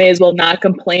 So you may as well not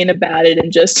complain about it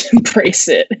and just embrace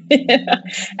it.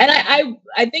 And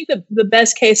I think the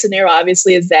best case scenario,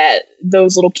 obviously, is that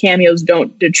those little cameos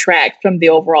don't detract from the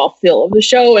overall feel of the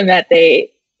show and that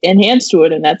they enhance to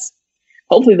it. And that's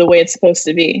hopefully the way it's supposed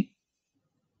to be.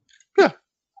 Yeah,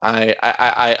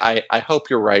 I hope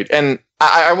you're right. And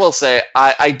I will say,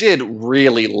 I did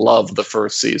really love the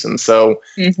first season. So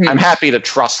I'm happy to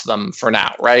trust them for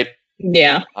now, right?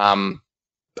 Yeah. I'm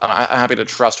happy to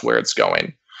trust where it's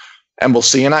going. And we'll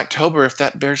see in October if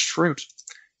that bears fruit.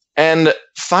 And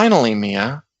finally,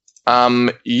 Mia,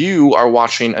 you are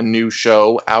watching a new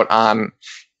show out on,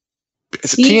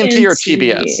 is it TNT or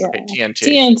TBS? Yeah. Okay, TNT.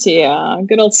 TNT, yeah.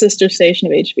 Good old sister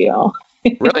station of HBO.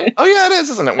 Really? Oh, yeah, it is,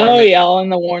 isn't it? Yeah, all in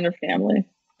the Warner family.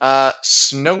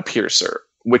 Snowpiercer,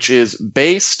 which is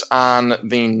based on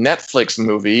the Netflix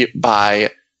movie by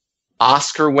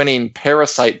Oscar-winning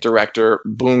Parasite director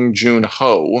Bong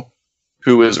Joon-ho,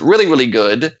 who is really, really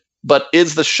good. But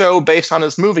is the show based on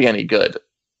his movie any good?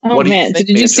 Oh man, did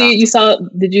you see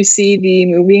the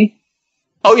movie?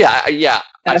 Oh yeah.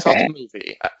 I saw the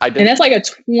movie. I did, and that's like a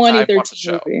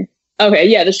 2013 movie. Okay,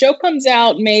 yeah, the show comes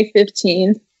out May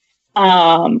 15th.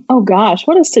 Oh gosh,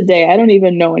 what is today? I don't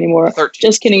even know anymore. 13th.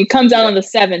 Just kidding. It comes out on the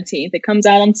 17th. It comes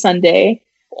out on Sunday.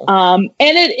 And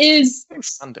it is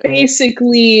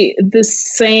basically the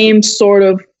same sort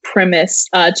of premise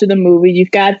to the movie.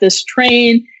 You've got this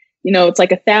train, it's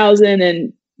like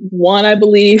 1,001, I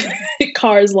believe,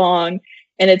 cars long,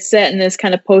 and it's set in this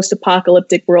kind of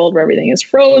post-apocalyptic world where everything is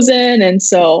frozen. And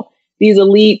so these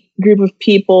elite group of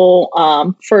people,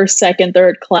 first, second,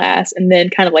 third class, and then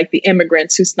kind of like the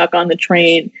immigrants who snuck on the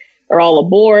train are all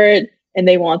aboard, and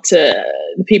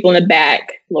the people in the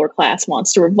back, lower class,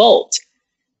 wants to revolt.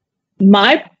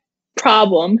 My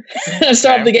problem, I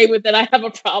start off the gate with that I have a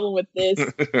problem with this,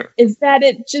 is that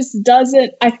it just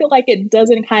doesn't, I feel like it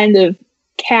doesn't kind of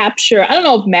capture, I don't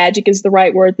know if magic is the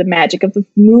right word, the magic of the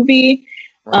movie,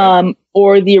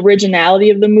 or the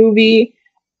originality of the movie,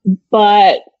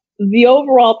 but the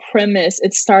overall premise,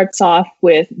 it starts off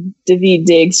with Daveed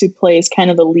Diggs, who plays kind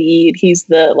of the lead. He's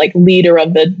the like leader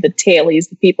of the tailies,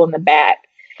 the people in the back.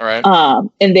 All right.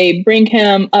 And they bring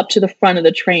him up to the front of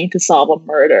the train to solve a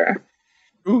murder.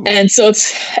 Ooh. And so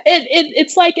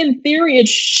it's like, in theory, it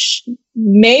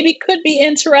maybe could be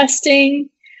interesting,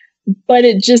 but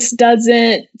it just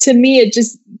doesn't, to me, it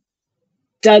just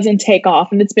doesn't take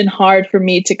off. And it's been hard for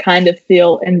me to kind of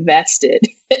feel invested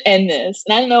in this.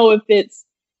 And I don't know if it's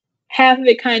half of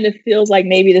it kind of feels like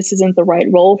maybe this isn't the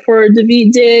right role for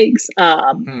Daveed Diggs.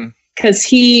 Because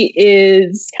he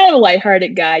is kind of a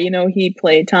lighthearted guy. You know, he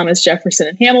played Thomas Jefferson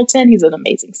in Hamilton. He's an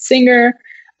amazing singer.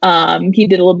 He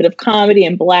did a little bit of comedy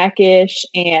in Blackish,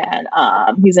 and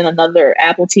he's in another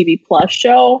Apple TV Plus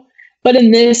show. But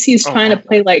in this, he's trying to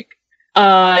play like,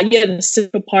 the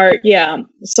simple part. Yeah.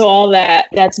 So all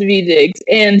that's Daveed Diggs.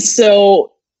 And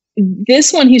so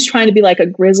this one, he's trying to be like a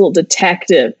grizzled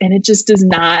detective, and it just does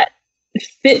not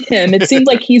fit him. It seems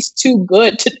like he's too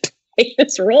good to play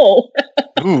this role.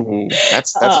 Ooh,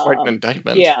 that's quite an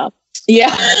indictment. Yeah.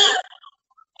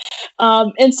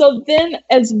 And so then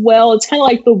as well, it's kind of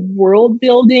like the world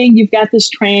building. You've got this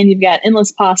train, you've got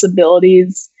endless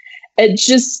possibilities.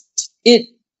 It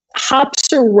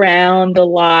hops around a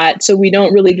lot. So we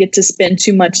don't really get to spend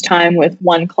too much time with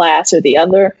one class or the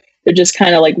other. They're just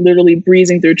kind of like literally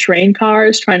breezing through train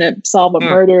cars, trying to solve a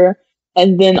murder.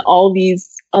 And then all these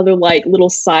other like little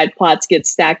side plots get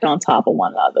stacked on top of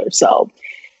one another. So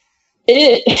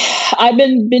I've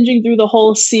been binging through the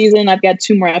whole season. I've got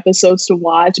 2 more episodes to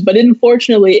watch, but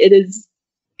unfortunately it is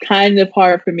kind of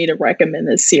hard for me to recommend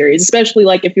this series, especially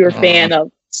like if you're a fan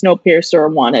of Snowpiercer or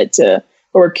wanted to,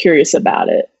 or curious about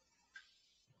it.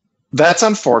 That's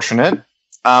unfortunate.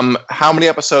 How many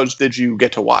episodes did you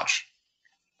get to watch?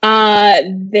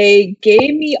 They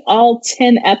gave me all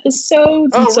 10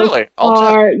 episodes. Oh, so really?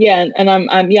 All 10? Yeah. And I'm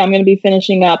going to be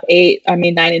finishing up 9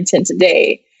 and 10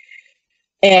 today.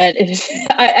 And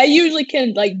I usually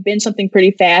can like binge something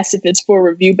pretty fast if it's for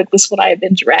review, but this one I have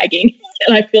been dragging,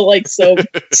 and I feel like so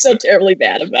terribly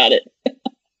bad about it.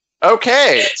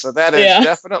 Okay, so that is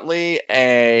definitely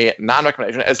a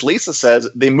non-recommendation. As Lisa says,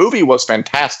 the movie was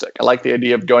fantastic. I like the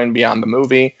idea of going beyond the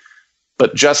movie,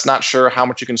 but just not sure how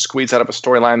much you can squeeze out of a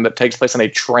storyline that takes place on a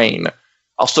train.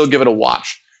 I'll still give it a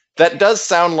watch. That does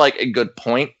sound like a good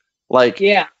point. Like,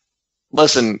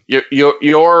 listen,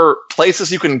 your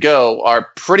places you can go are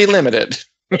pretty limited.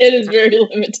 It is very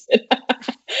limited.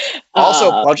 Also,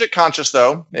 budget conscious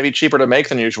though. Maybe cheaper to make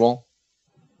than usual.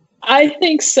 I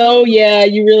think so. Yeah,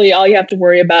 all you have to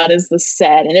worry about is the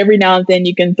set, and every now and then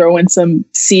you can throw in some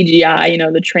CGI. You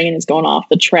know, the train is going off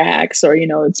the tracks, or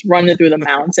it's running through the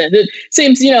mountain. It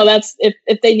seems that's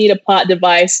if they need a plot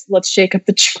device, let's shake up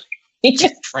the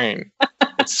train.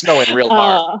 It's snowing real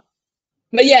hard.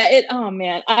 But yeah,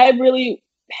 I really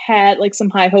had like some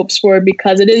high hopes for it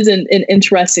because it is an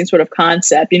interesting sort of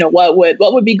concept. What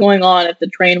would be going on if the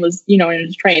train was in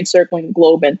a train circling the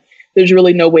globe and there's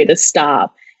really no way to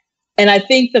stop. And I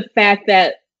think the fact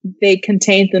that they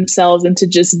contained themselves into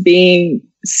just being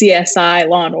CSI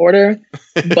Law and Order,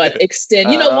 but extend,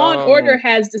 Law and Order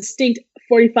has distinct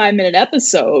 45-minute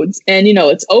episodes, and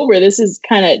it's over. This is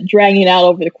kind of dragging it out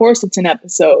over the course of 10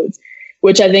 episodes,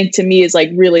 which I think to me is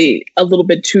like really a little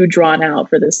bit too drawn out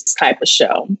for this type of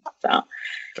show. So,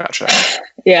 gotcha.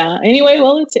 Yeah. Anyway,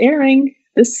 well, it's airing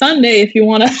this Sunday if you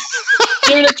want to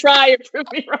give it a try or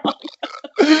prove me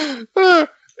wrong.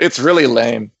 It's really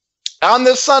lame. On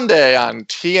this Sunday on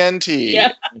TNT.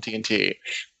 Yeah. TNT.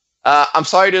 I'm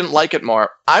sorry I didn't like it more.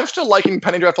 I'm still liking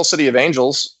Penny Dreadful City of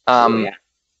Angels.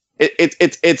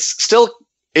 It's still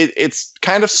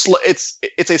kind of slow.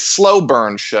 It's a slow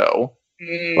burn show,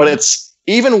 but it's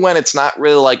even when it's not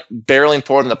really like barreling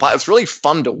forward in the plot, it's really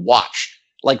fun to watch.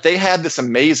 Like they had this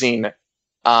amazing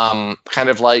kind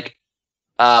of like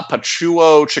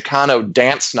Pachuo Chicano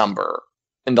dance number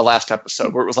in the last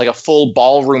episode where it was like a full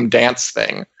ballroom dance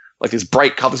thing. Like these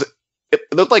bright colors. It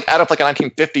looked like out of like a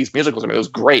 1950s musical. I mean, it was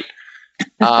great.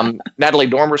 Natalie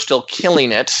Dormer's still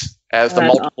killing it as the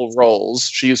multiple roles.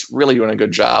 She's really doing a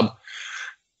good job.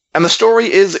 And the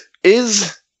story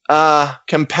is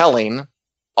compelling,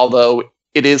 although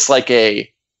it is like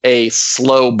a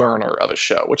slow burner of a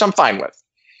show, which I'm fine with.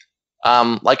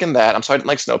 Liking that. I'm sorry I didn't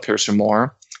like Snowpiercer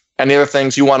more. Any other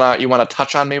things you wanna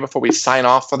touch on me before we sign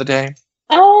off for the day?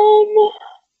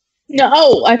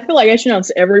 No, I feel like I should announce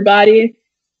to everybody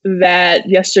that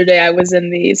yesterday I was in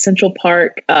the Central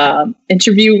Park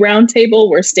interview roundtable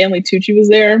where Stanley Tucci was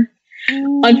there.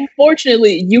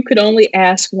 Unfortunately, you could only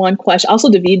ask one question. Also,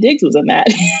 Daveed Diggs was in that,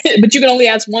 but you could only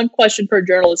ask one question per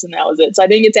journalist, and that was it. So I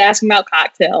didn't get to ask him about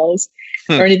cocktails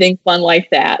or anything fun like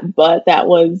that. But that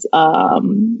was it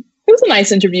was a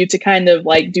nice interview to kind of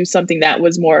like do something that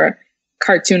was more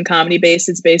cartoon comedy based.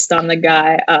 It's based on the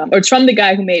guy, or it's from the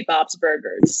guy who made Bob's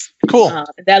Burgers. Cool.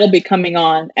 That'll be coming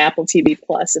on Apple TV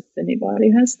Plus if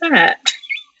anybody has that.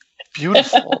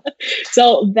 Beautiful.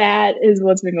 So that is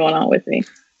what's been going on with me.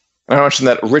 I mentioned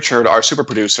that Richard, our super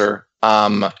producer,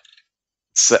 pointed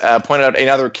out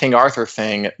another King Arthur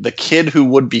thing. The kid who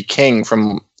would be king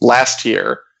from last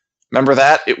year. Remember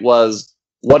that? It was,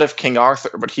 what if King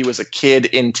Arthur, but he was a kid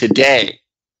in today.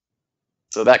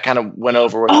 So that kind of went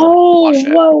over with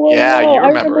whoa, yeah, you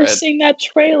remember it. Seeing that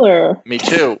trailer. Me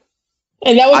too.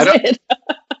 And that was it.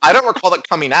 I don't recall it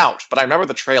coming out, but I remember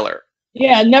the trailer.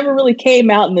 Yeah, it never really came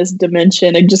out in this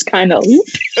dimension. It just kind of...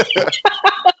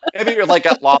 Maybe you're like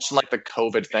got lost in like the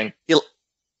COVID thing.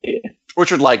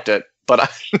 Richard liked it, but I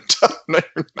don't know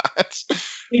you're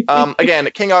not. Again,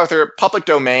 King Arthur, public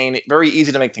domain, very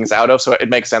easy to make things out of, so it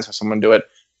makes sense for someone to do it.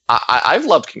 I've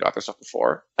loved King Arthur stuff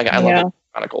before. I love the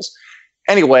Chronicles.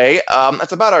 Anyway,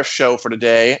 that's about our show for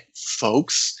today,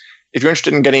 folks. If you're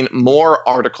interested in getting more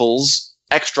articles,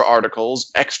 extra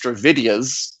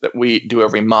videos that we do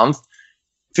every month,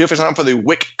 feel free to sign up for the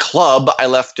Wick Club. I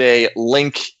left a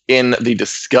link in the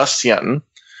discussion.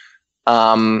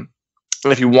 And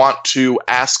if you want to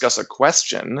ask us a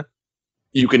question,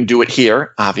 you can do it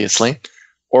here, obviously,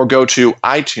 or go to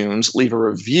iTunes, leave a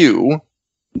review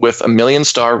with a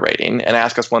 1,000,000-star rating, and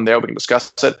ask us one there. We can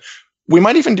discuss it. We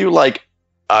might even do like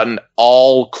an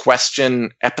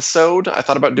all-question episode. I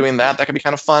thought about doing that. That could be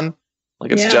kind of fun.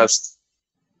 Like it's just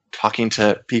talking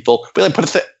to people. We can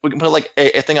put like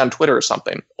a thing on Twitter or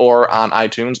something, or on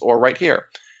iTunes, or right here.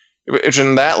 If you're interested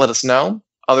in that, let us know.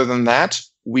 Other than that,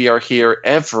 we are here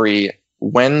every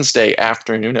Wednesday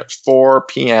afternoon at 4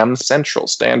 p.m. Central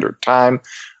Standard Time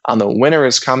on the Winter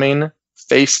is Coming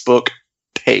Facebook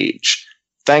page.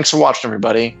 Thanks for watching,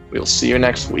 everybody. We'll see you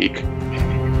next week.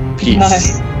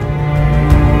 Peace. Bye.